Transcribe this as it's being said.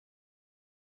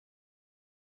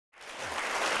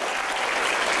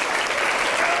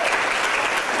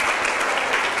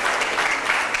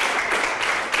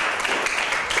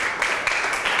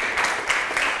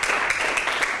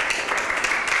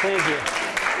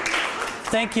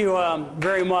Thank you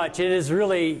very much. It is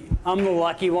really, I'm the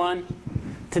lucky one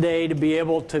today to be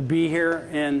able to be here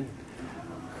and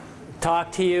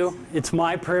talk to you. It's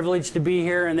my privilege to be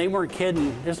here, and they weren't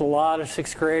kidding. There's a lot of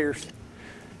sixth graders,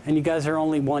 and you guys are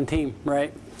only one team,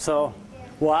 right? So,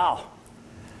 wow.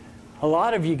 A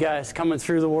lot of you guys coming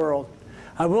through the world.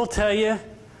 I will tell you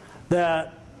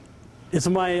that it's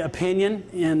my opinion,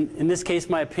 and in this case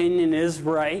my opinion is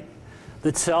right,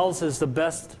 that Sells is the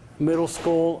best middle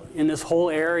school in this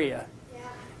whole area.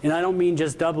 And I don't mean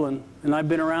just Dublin, and I've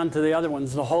been around to the other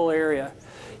ones, the whole area.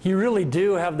 You really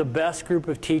do have the best group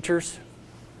of teachers.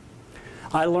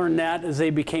 I learned that as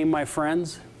they became my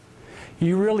friends.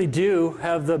 You really do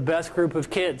have the best group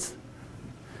of kids.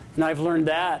 And I've learned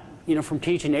that, you know, from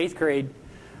teaching 8th grade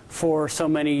for so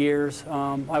many years.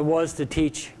 I was to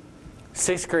teach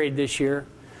 6th grade this year,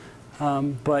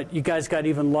 but you guys got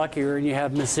even luckier, and you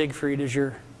have Miss Siegfried as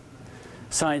your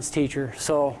science teacher,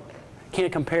 so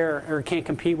can't compare or can't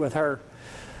compete with her.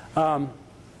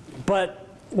 But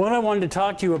what I wanted to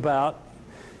talk to you about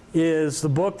is the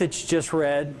book that you just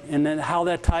read, and then how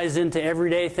that ties into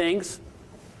everyday things,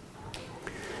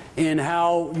 and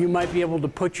how you might be able to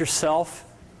put yourself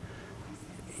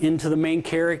into the main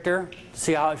character,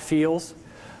 see how it feels.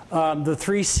 The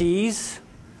 3 C's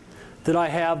that I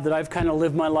have, that I've kind of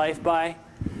lived my life by,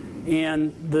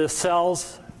 and the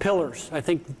Sells pillars. I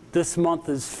think this month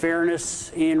is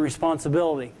fairness and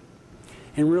responsibility.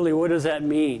 And really, what does that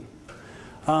mean?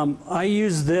 I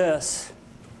use this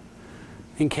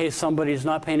in case somebody's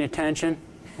not paying attention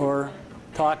or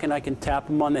talking. I can tap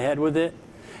them on the head with it.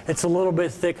 It's a little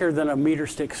bit thicker than a meter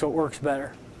stick, so it works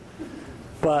better.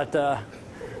 But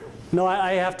no,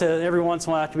 I have to, every once in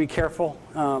a while I have to be careful.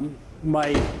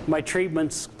 My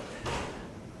treatments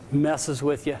messes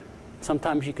with you.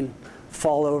 Sometimes you can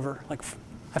fall over. Like,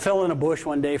 I fell in a bush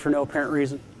one day for no apparent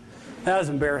reason. That was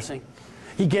embarrassing.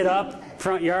 You get up,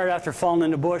 front yard, after falling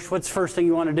in the bush, what's the first thing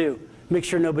you want to do? Make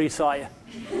sure nobody saw you.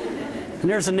 And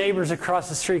there's the neighbors across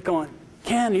the street going,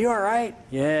 "Ken, are you all right?"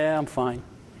 "Yeah, I'm fine.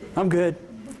 I'm good.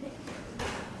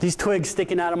 These twigs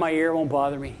sticking out of my ear won't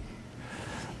bother me."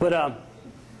 But a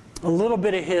little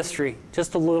bit of history,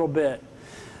 just a little bit.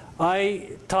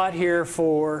 I taught here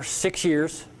for 6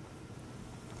 years,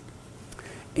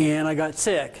 and I got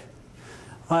sick.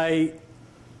 I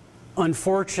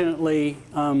unfortunately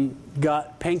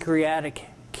got pancreatic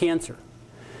cancer.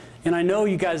 And I know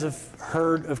you guys have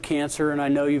heard of cancer, and I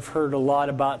know you've heard a lot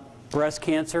about breast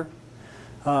cancer.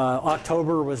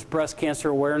 October was Breast Cancer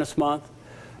Awareness Month.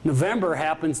 November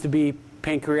happens to be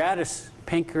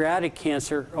Pancreatic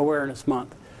Cancer Awareness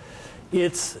Month.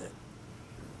 It's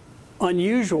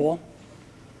unusual.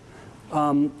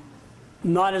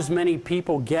 Not as many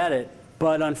people get it,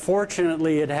 but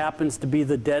unfortunately it happens to be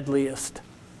the deadliest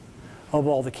of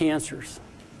all the cancers.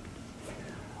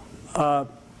 I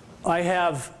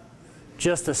have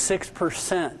just a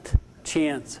 6%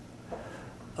 chance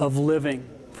of living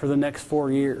for the next 4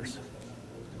 years.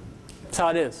 That's how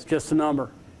it is, just a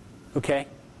number, okay?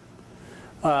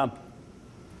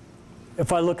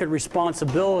 If I look at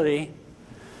responsibility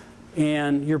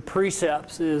and your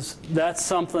precepts, that's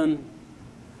something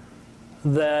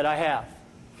that I have.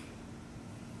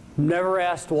 Never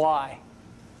asked why.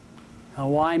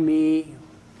 Why me?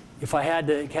 If I had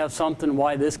to have something,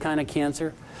 why this kind of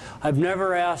cancer? I've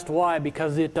never asked why,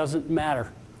 because it doesn't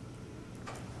matter.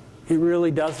 It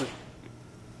really doesn't.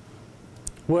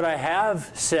 What I have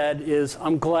said is,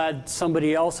 I'm glad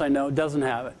somebody else I know doesn't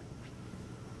have it.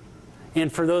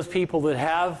 And for those people that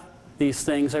have these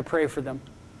things, I pray for them.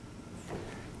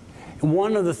 And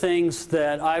one of the things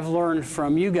that I've learned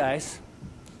from you guys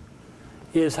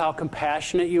is how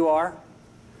compassionate you are.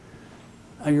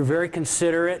 You're very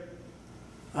considerate.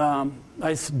 I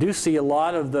do see a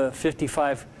lot of the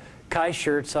 55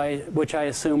 Kaiser shirts, which I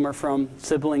assume are from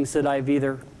siblings that I've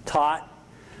either taught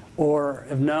or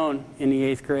have known in the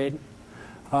 8th grade.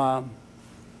 But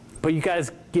you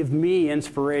guys give me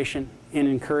inspiration and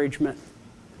encouragement.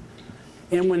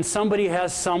 And when somebody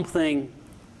has something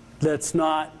that's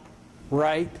not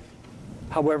right,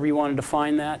 however you want to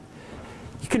define that,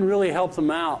 you can really help them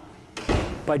out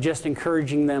by just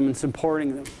encouraging them and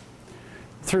supporting them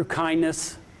through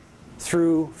kindness,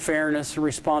 through fairness and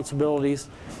responsibilities,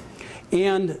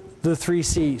 and the 3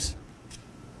 C's.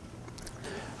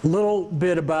 A little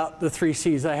bit about the 3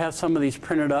 C's. I have some of these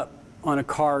printed up on a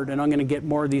card, and I'm going to get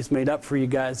more of these made up for you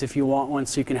guys if you want one,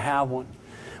 so you can have one.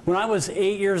 When I was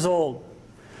 8 years old,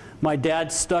 my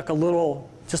dad stuck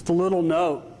just a little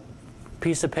note,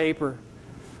 piece of paper,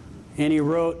 and he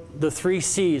wrote the 3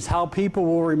 C's, how people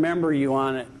will remember you,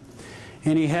 on it.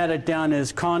 And he had it down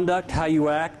as conduct, how you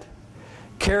act;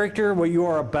 character, what you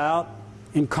are about;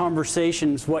 in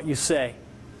conversations what you say.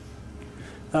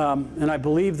 And I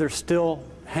believe they're still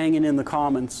hanging in the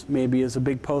Commons, maybe as a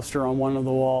big poster on one of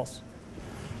the walls.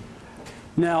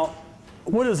 Now,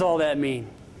 what does all that mean?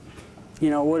 You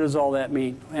know, what does all that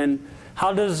mean? And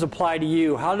how does it apply to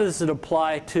you? How does it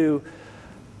apply to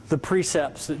the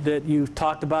precepts that you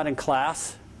talked about in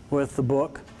class with the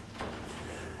book?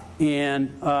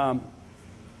 And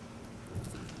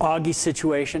Augie's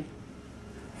situation,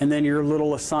 and then your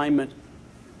little assignment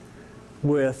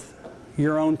with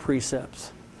your own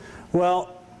precepts.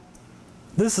 Well,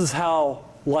 this is how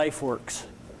life works.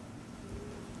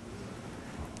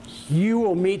 You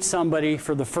will meet somebody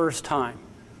for the first time,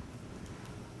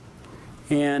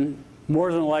 and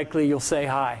more than likely you'll say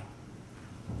hi.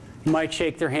 You might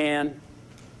shake their hand,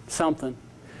 something.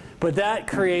 But that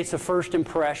creates a first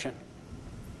impression.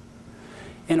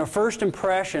 And a first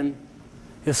impression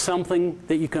is something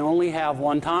that you can only have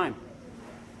one time.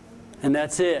 And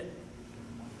that's it.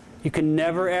 You can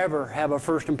never, ever have a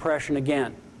first impression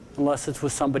again, unless it's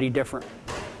with somebody different.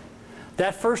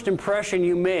 That first impression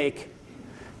you make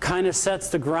kind of sets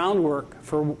the groundwork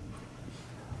for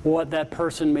what that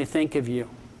person may think of you.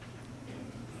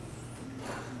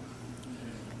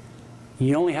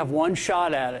 You only have one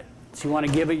shot at it, so you want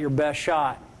to give it your best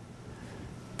shot.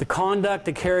 The conduct,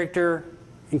 the character,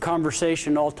 and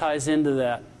conversation all ties into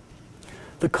that.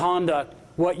 The conduct,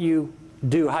 what you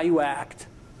do, how you act.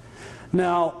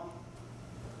 Now,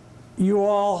 you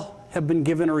all have been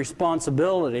given a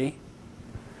responsibility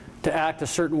to act a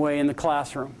certain way in the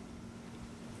classroom.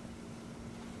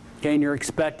 Okay, and you're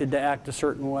expected to act a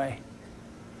certain way.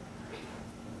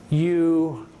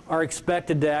 You are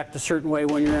expected to act a certain way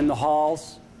when you're in the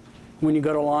halls, when you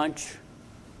go to lunch,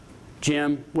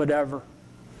 gym, whatever.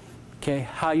 Okay,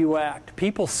 how you act.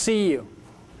 People see you.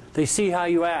 They see how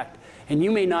you act. And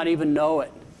you may not even know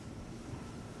it.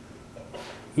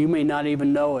 You may not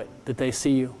even know it that they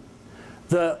see you.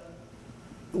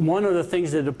 One of the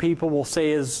things that the people will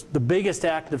say is the biggest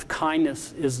act of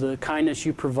kindness is the kindness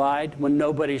you provide when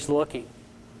nobody's looking.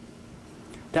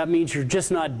 That means you're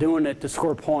just not doing it to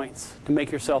score points, to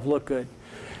make yourself look good.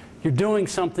 You're doing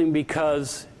something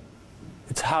because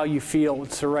it's how you feel.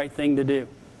 It's the right thing to do.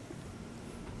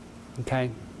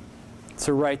 Okay? It's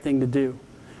the right thing to do.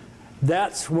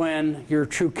 That's when your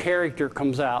true character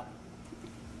comes out.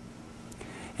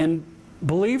 And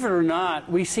believe it or not,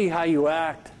 we see how you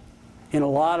act in a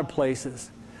lot of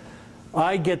places.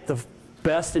 I get the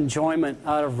best enjoyment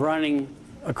out of running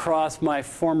across my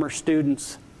former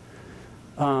students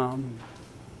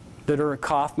that are at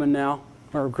Kaufman now,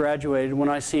 or graduated, when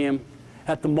I see them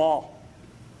at the mall.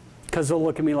 Because they'll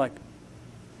look at me like,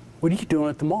 what are you doing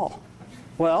at the mall?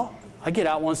 Well, I get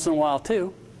out once in a while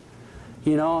too.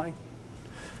 You know, I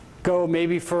go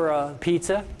maybe for a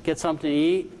pizza, get something to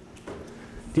eat.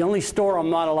 The only store I'm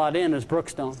not allowed in is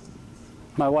Brookstone.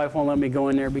 My wife won't let me go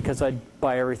in there because I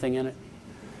buy everything in it.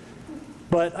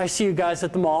 But I see you guys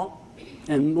at the mall,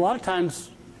 and a lot of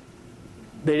times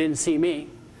they didn't see me,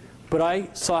 but I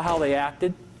saw how they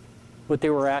acted, what they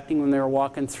were acting when they were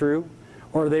walking through,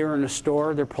 or they were in a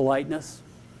store, their politeness,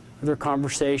 their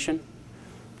conversation.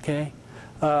 Okay,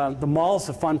 the mall's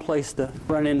a fun place to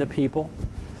run into people.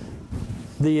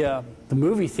 The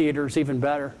movie theater is even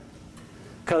better,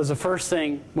 because the first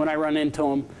thing when I run into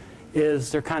them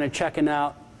is they're kind of checking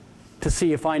out to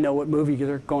see if I know what movie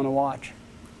they're going to watch.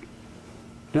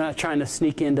 They're not trying to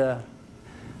sneak into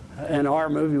an R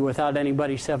movie without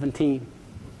anybody 17.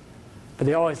 But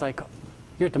they always like,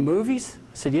 you're at the movies?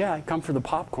 I said, yeah, I come for the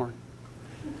popcorn.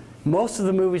 Most of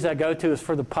the movies I go to is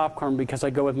for the popcorn because I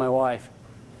go with my wife.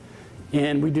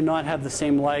 And we do not have the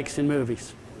same likes in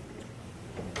movies.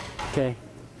 Okay?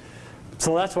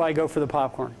 So that's why I go for the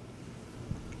popcorn.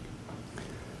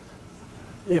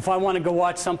 If I want to go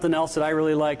watch something else that I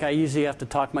really like, I usually have to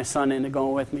talk my son into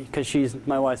going with me because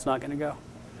my wife's not going to go.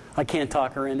 I can't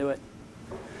talk her into it.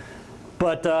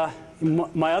 But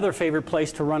my other favorite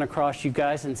place to run across you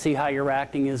guys and see how you're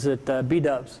acting is at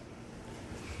B-Dubs.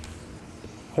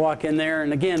 Walk in there,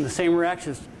 and again, the same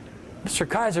reactions. Mr.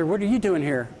 Kaiser, what are you doing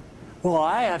here? Well,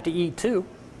 I have to eat too.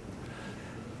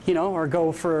 You know, or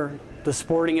go for the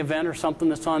sporting event or something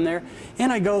that's on there.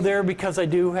 And I go there because I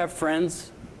do have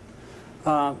friends,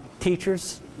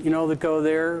 teachers, you know, that go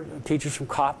there. Teachers from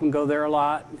Kaufman go there a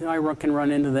lot. You know, I can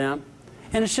run into them.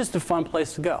 And it's just a fun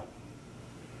place to go.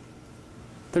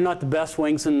 They're not the best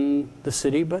wings in the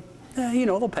city, but, you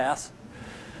know, they'll pass.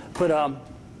 But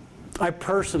I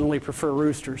personally prefer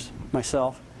Roosters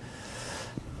myself.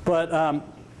 But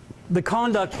the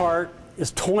conduct part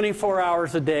is 24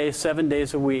 hours a day, 7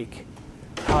 days a week,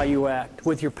 how you act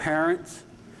with your parents,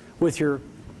 with your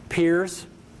peers,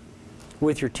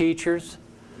 with your teachers,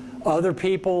 other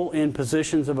people in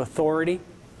positions of authority.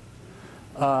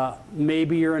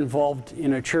 Maybe you're involved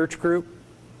in a church group,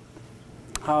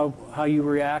 how you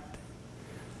react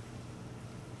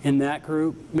in that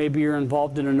group. Maybe you're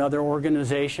involved in another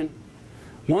organization.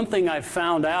 One thing I've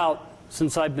found out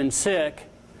since I've been sick,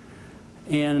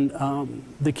 and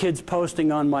the kids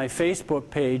posting on my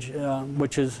Facebook page,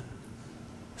 which is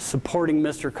supporting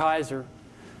Mr. Kaiser,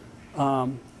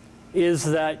 is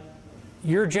that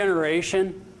your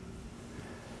generation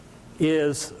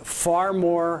is far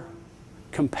more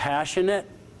compassionate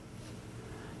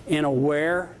and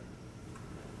aware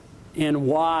and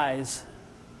wise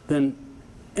than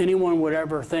anyone would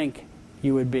ever think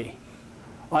you would be.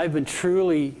 I've been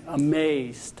truly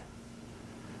amazed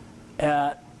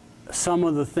at some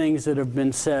of the things that have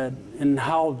been said and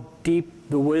how deep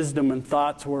the wisdom and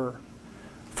thoughts were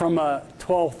from a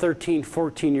 12, 13,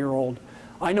 14-year-old.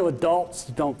 I know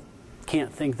adults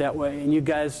can't think that way, and you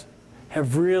guys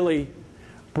have really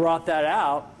brought that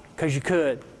out because you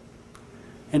could.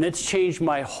 And it's changed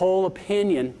my whole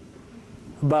opinion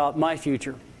about my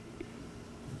future.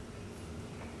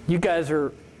 You guys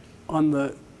are on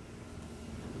the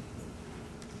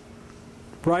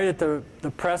right at the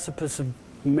precipice of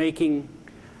making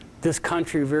this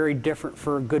country very different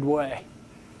for a good way.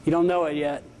 You don't know it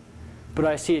yet, but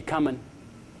I see it coming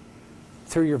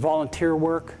through your volunteer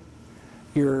work,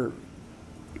 your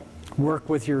work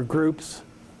with your groups,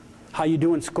 how you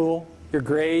do in school, your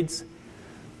grades.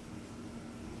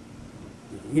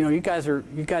 You know, you guys are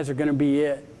going to be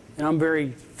it,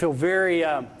 and feel very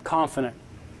confident.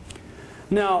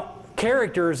 Now,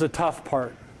 character is a tough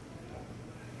part.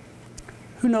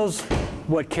 Who knows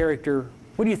what character?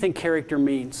 What do you think character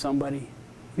means? Somebody?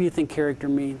 What do you think character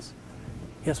means?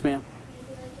 Yes, ma'am.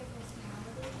 Maybe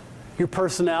like Your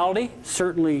personality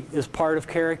certainly is part of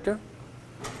character.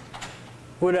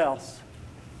 What else?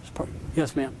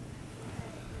 Yes, ma'am.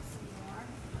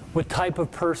 What type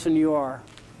of person you are.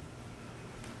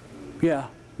 Yeah,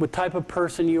 what type of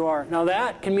person you are. Now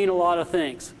that can mean a lot of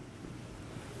things.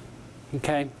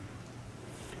 Okay?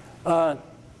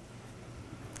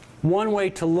 One way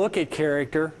to look at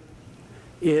character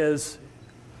is,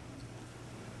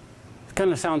 it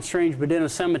kind of sounds strange, but in a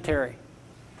cemetery.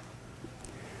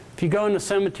 If you go in a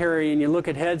cemetery and you look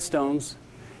at headstones,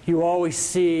 you always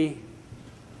see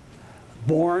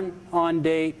born on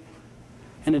date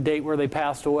and a date where they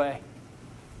passed away.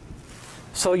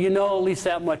 So you know at least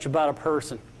that much about a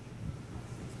person.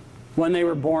 When they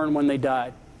were born, when they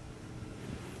died.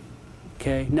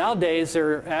 Okay. Nowadays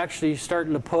they're actually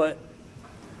starting to put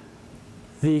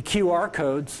the QR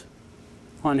codes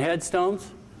on headstones,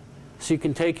 so you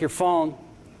can take your phone,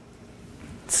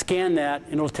 scan that,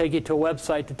 and it'll take you to a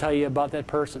website to tell you about that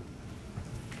person,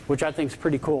 which I think is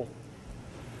pretty cool.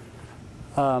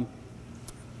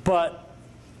 But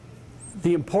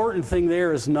the important thing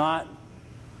there is not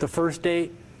the first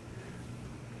date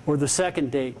or the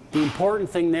second date. The important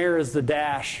thing there is the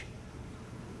dash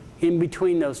in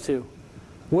between those two.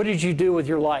 What did you do with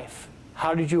your life?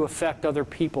 How did you affect other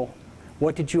people?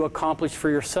 What did you accomplish for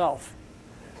yourself?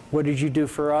 What did you do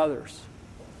for others?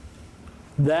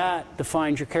 That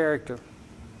defines your character.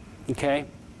 Okay?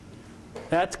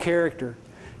 That's character.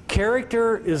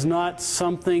 Character is not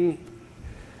something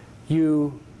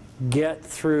you get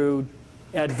through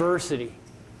adversity.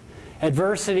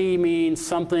 Adversity means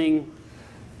something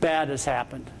bad has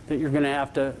happened that you're going to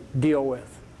have to deal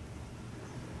with.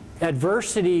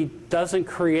 Adversity doesn't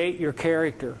create your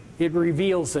character. It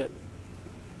reveals it.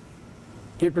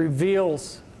 It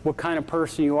reveals what kind of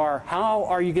person you are. How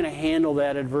are you going to handle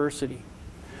that adversity?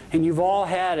 And you've all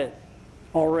had it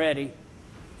already.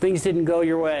 Things didn't go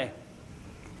your way.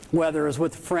 Whether it was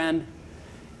with a friend,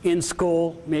 in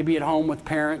school, maybe at home with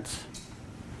parents.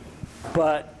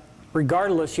 But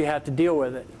regardless, you have to deal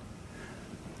with it.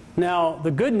 Now,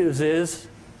 the good news is,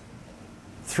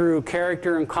 through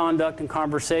character and conduct and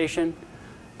conversation,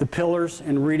 the pillars,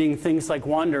 and reading things like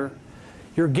Wonder,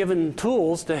 you're given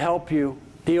tools to help you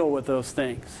deal with those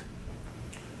things.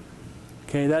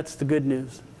 Okay, that's the good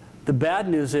news. The bad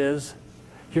news is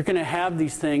you're going to have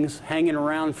these things hanging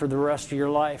around for the rest of your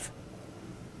life.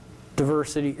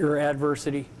 Diversity or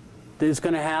adversity is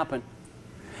going to happen.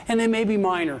 And they may be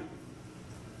minor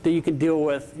that you can deal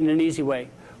with in an easy way,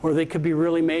 or they could be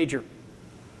really major.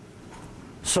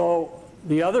 So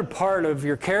the other part of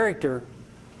your character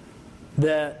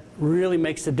that really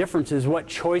makes the difference is what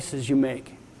choices you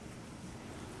make.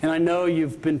 And I know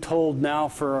you've been told now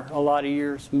for a lot of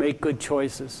years, make good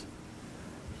choices.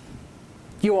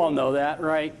 You all know that,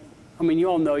 right? I mean, you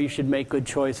all know you should make good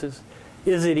choices.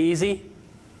 Is it easy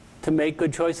to make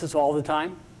good choices all the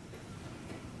time?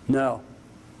 No,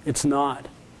 it's not.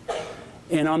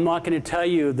 And I'm not going to tell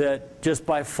you that just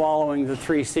by following the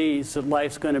 3 C's that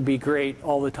life's going to be great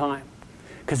all the time,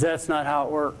 because that's not how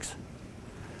it works.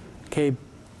 Okay,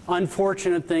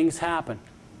 unfortunate things happen.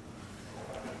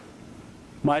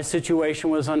 My situation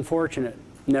was unfortunate.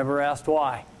 Never asked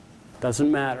why.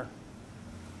 Doesn't matter.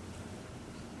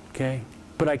 Okay,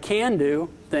 but I can do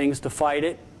things to fight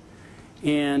it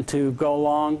and to go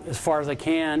along as far as I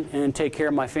can and take care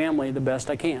of my family the best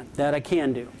I can. That I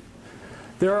can do.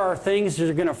 There are things that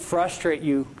are going to frustrate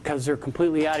you because they're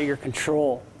completely out of your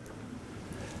control.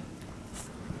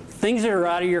 Things that are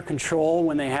out of your control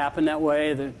when they happen that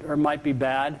way that or might be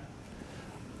bad,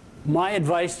 my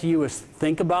advice to you is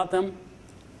think about them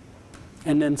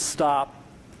and then stop.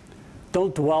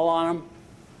 Don't dwell on them,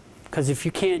 because if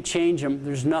you can't change them,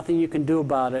 there's nothing you can do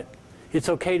about it. It's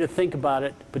okay to think about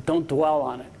it, but don't dwell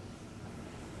on it.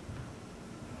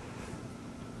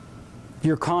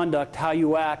 Your conduct, how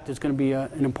you act, is going to be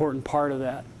an important part of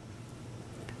that.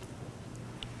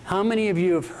 How many of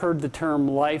you have heard the term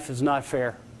life is not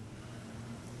fair?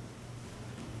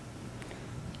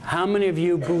 How many of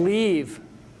you believe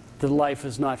that life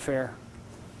is not fair?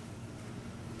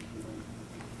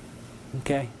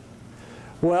 Okay.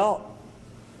 Well,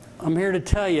 I'm here to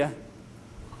tell you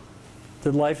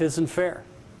that life isn't fair.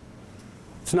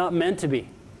 It's not meant to be.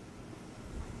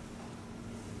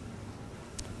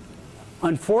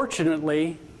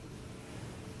 Unfortunately,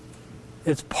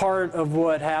 it's part of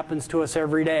what happens to us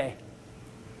every day.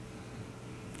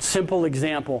 Simple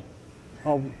example.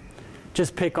 I'll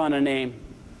just pick on a name.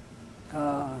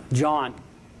 John.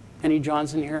 Any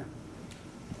Johns in here?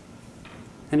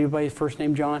 Anybody's first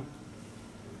name John?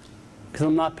 Because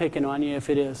I'm not picking on you if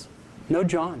it is. No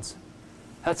Johns.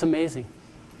 That's amazing.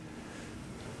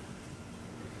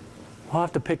 I'll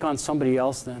have to pick on somebody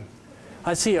else then.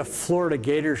 I see a Florida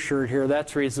Gators shirt here.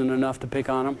 That's reason enough to pick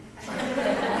on them.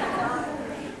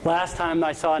 Last time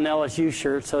I saw an LSU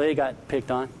shirt, so they got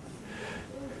picked on.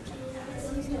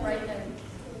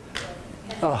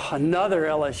 Oh, another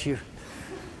LSU.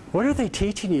 What are they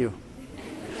teaching you?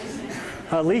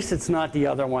 At least it's not the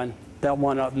other one, that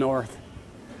one up north.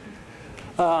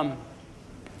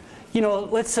 You know,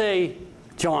 let's say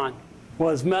John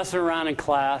was messing around in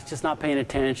class, just not paying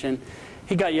attention.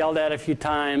 He got yelled at a few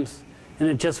times, and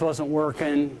it just wasn't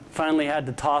working. Finally had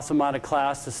to toss him out of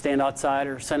class to stand outside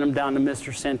or send him down to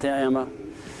Mr. Santa Emma.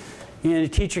 And the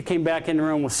teacher came back in the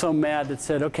room, was so mad that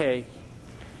said, okay,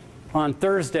 on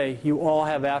Thursday, you all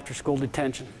have after-school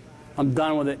detention. I'm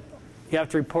done with it. You have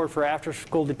to report for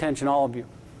after-school detention, all of you.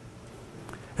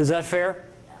 Is that fair?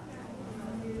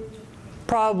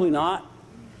 Probably not.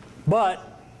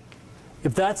 But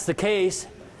if that's the case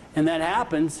and that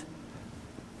happens,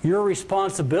 your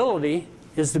responsibility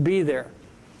is to be there.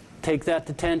 Take that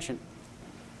detention.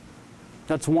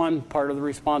 That's one part of the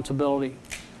responsibility.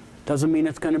 Doesn't mean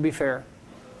it's going to be fair.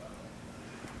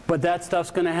 But that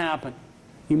stuff's going to happen.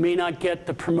 You may not get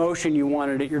the promotion you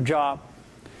wanted at your job.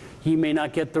 You may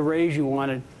not get the raise you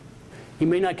wanted. You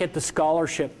may not get the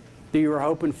scholarship that you were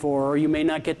hoping for, or you may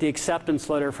not get the acceptance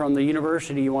letter from the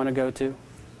university you want to go to.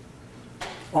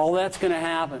 All that's going to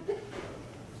happen.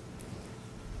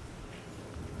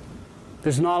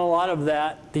 There's not a lot of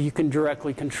that you can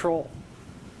directly control.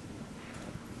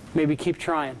 Maybe keep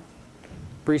trying.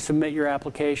 Resubmit your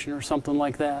application or something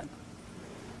like that.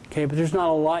 Okay, but there's not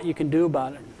a lot you can do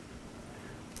about it.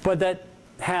 But that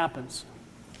happens.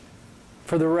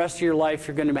 For the rest of your life,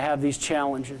 you're going to have these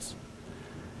challenges.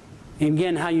 And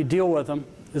again, how you deal with them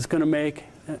is going to make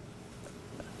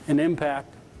an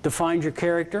impact. Define your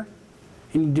character,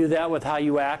 and you do that with how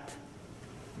you act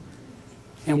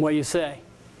and what you say.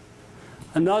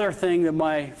 Another thing that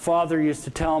my father used to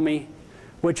tell me,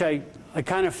 which I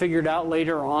kind of figured out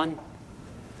later on,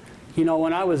 you know,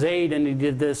 when I was 8 and he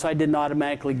did this, I didn't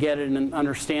automatically get it and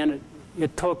understand it.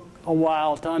 It took a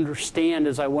while to understand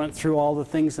as I went through all the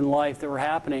things in life that were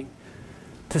happening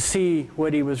to see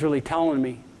what he was really telling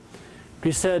me.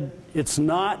 He said, it's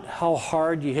not how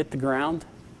hard you hit the ground,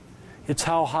 it's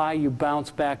how high you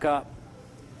bounce back up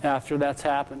after that's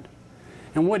happened.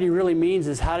 And what he really means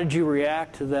is, how did you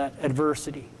react to that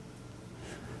adversity?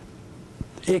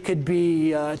 It could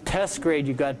be a test grade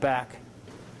you got back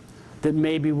that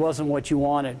maybe wasn't what you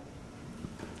wanted.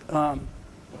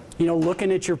 You know,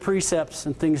 looking at your precepts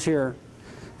and things here.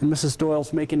 And Mrs.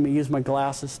 Doyle's making me use my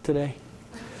glasses today.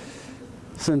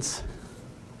 Since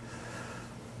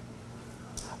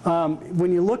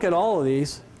when you look at all of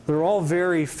these, they're all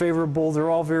very favorable, they're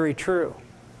all very true.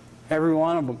 Every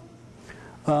one of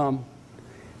them.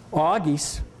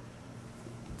 Augie's,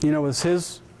 you know, was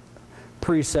his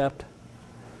precept.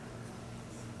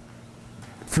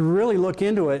 if you really look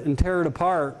into it and tear it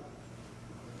apart,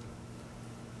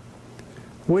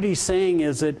 what he's saying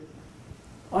is that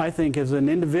I think as an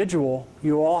individual,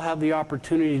 you all have the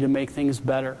opportunity to make things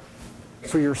better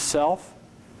for yourself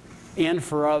and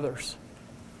for others.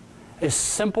 A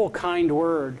simple, kind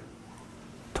word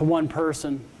to one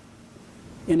person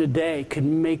in a day could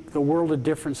make the world of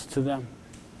difference to them.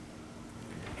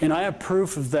 And I have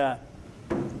proof of that.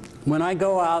 When I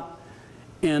go out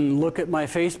and look at my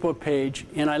Facebook page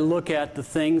and I look at the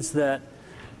things that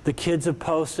the kids have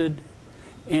posted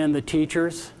and the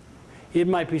teachers, it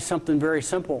might be something very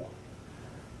simple,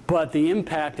 but the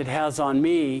impact it has on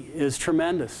me is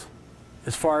tremendous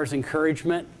as far as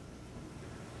encouragement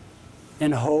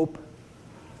and hope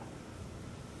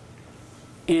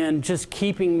and just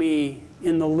keeping me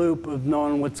in the loop of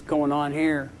knowing what's going on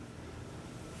here,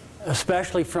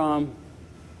 especially from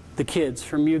the kids,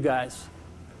 from you guys.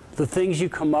 The things you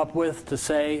come up with to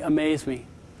say amaze me.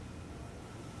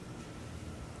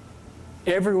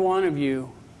 Every one of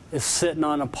you is sitting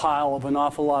on a pile of an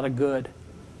awful lot of good.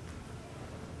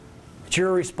 It's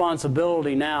your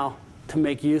responsibility now to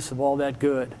make use of all that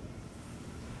good.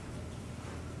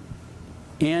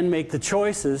 And make the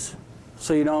choices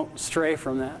so you don't stray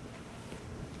from that.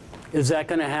 Is that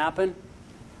going to happen?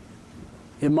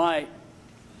 It might.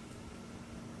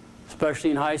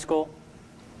 Especially in high school.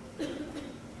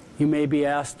 You may be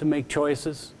asked to make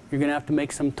choices. You're going to have to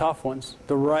make some tough ones.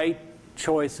 The right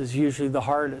choice is usually the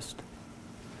hardest.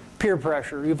 Peer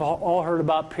pressure. You've all heard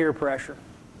about peer pressure.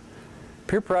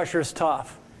 Peer pressure is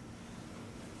tough.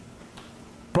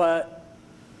 But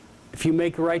if you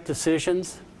make the right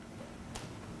decisions,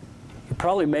 you're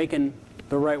probably making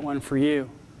the right one for you.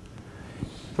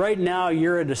 Right now,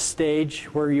 you're at a stage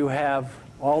where you have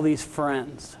all these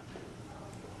friends.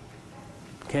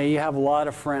 Okay, you have a lot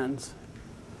of friends.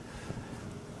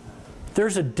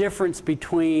 There's a difference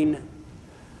between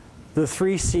the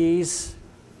 3 C's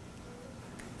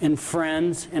and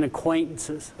friends and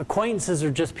acquaintances. Acquaintances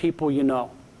are just people you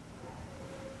know.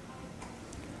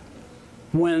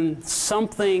 When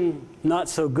something not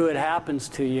so good happens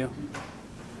to you,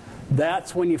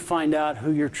 that's when you find out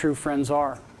who your true friends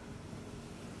are.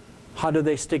 How do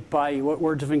they stick by you? What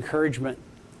words of encouragement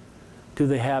do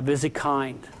they have? Is it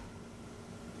kind?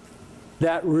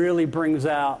 That really brings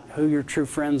out who your true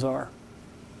friends are.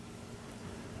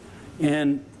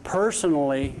 And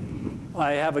personally,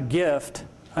 I have a gift.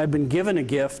 I've been given a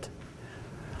gift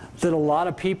that a lot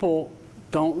of people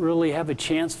don't really have a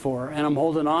chance for, and I'm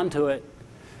holding on to it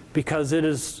because it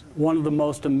is one of the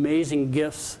most amazing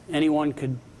gifts anyone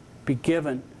could be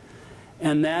given.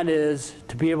 And that is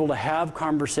to be able to have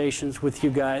conversations with you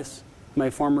guys, my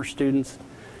former students,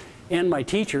 and my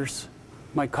teachers,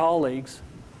 my colleagues,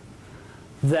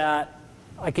 that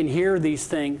I can hear these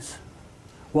things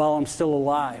while I'm still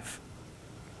alive.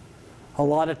 A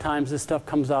lot of times this stuff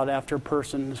comes out after a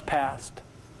person has passed.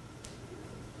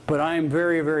 But I am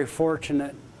very, very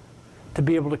fortunate to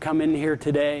be able to come in here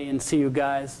today and see you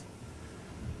guys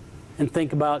and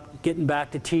think about getting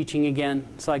back to teaching again,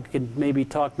 so I could maybe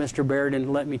talk Mr. Baird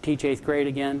and let me teach 8th grade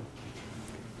again,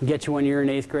 and get you when you're in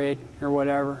 8th grade or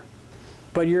whatever.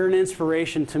 But you're an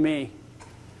inspiration to me.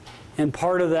 And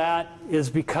part of that is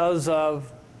because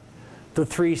of the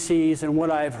 3 C's and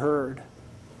what I've heard.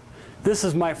 This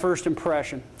is my first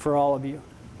impression for all of you,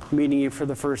 meeting you for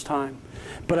the first time.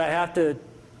 But I have to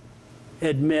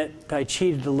admit I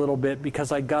cheated a little bit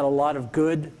because I got a lot of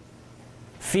good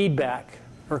feedback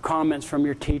or comments from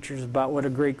your teachers about what a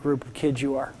great group of kids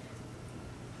you are.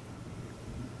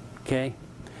 Okay?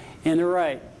 And they're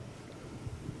right.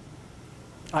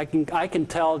 I can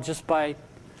tell just by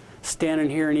standing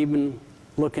here and even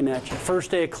looking at you. First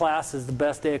day of class is the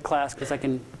best day of class because I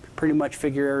can pretty much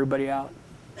figure everybody out.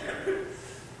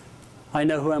 I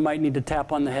know who I might need to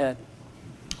tap on the head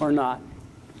or not.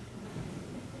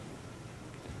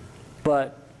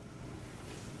 But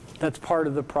that's part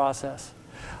of the process.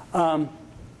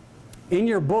 In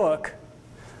your book,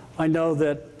 I know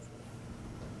that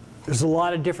there's a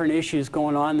lot of different issues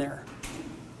going on there.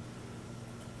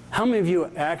 How many of you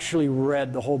actually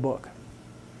read the whole book?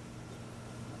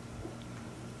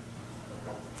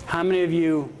 How many of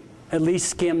you at least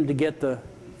skimmed to get the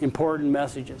important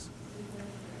messages?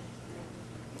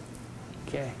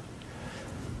 Okay.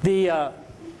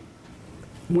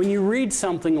 When you read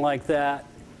something like that,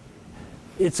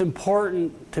 it's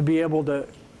important to be able to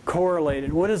correlate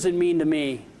it. What does it mean to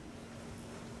me?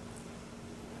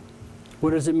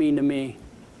 What does it mean to me?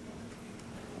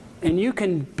 And you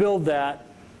can build that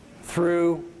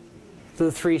through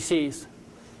the 3 C's.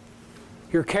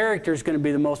 Your character is going to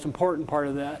be the most important part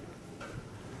of that.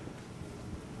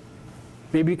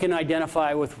 Maybe you can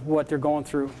identify with what they're going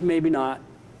through. Maybe not.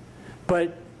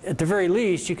 But at the very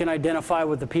least, you can identify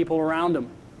with the people around them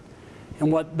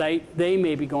and what they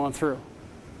may be going through.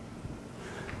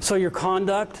 So your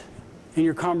conduct and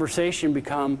your conversation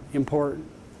become important.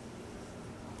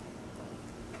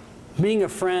 Being a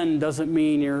friend doesn't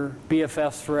mean you're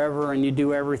BFFs forever and you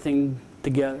do everything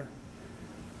together.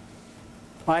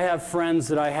 I have friends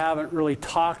that I haven't really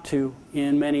talked to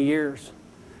in many years,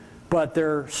 but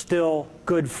they're still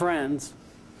good friends,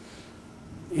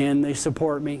 and they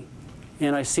support me,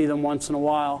 and I see them once in a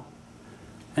while.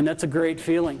 And that's a great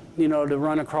feeling, you know, to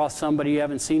run across somebody you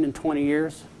haven't seen in 20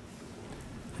 years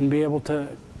and be able to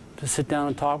sit down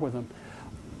and talk with them.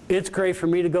 It's great for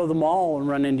me to go to the mall and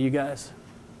run into you guys.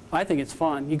 I think it's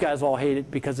fun. You guys all hate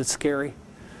it because it's scary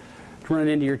to run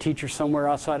into your teacher somewhere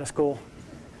outside of school.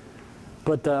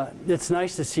 But it's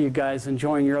nice to see you guys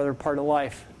enjoying your other part of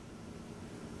life.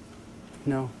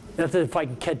 You know, that's if I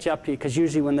can catch up to you, because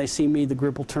usually when they see me, the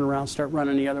group will turn around and start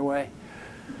running the other way.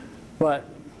 But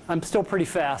I'm still pretty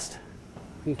fast.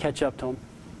 I can catch up to them.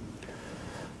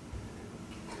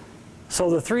 So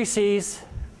the 3 C's,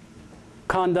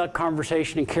 conduct,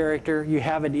 conversation, and character, you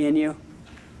have it in you.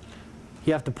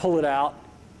 You have to pull it out.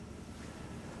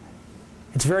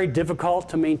 It's very difficult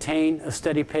to maintain a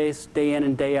steady pace day in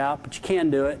and day out, but you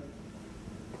can do it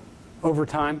over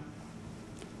time.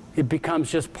 It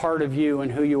becomes just part of you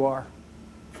and who you are.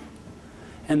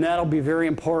 And that'll be very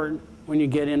important when you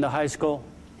get into high school,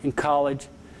 in college,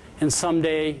 and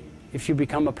someday, if you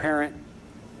become a parent,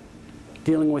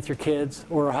 dealing with your kids,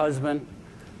 or a husband,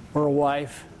 or a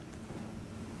wife.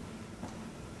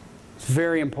 It's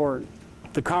very important.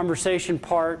 The conversation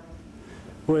part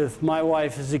with my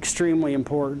wife is extremely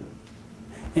important.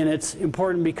 And it's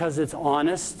important because it's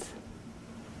honest.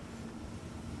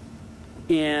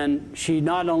 And she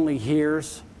not only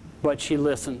hears, but she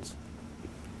listens.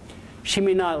 She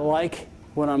may not like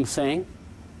what I'm saying,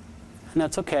 and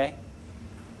that's okay.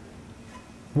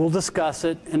 We'll discuss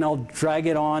it, and I'll drag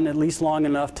it on at least long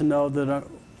enough to know that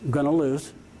I'm going to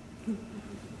lose.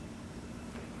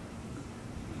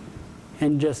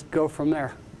 And just go from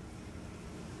there.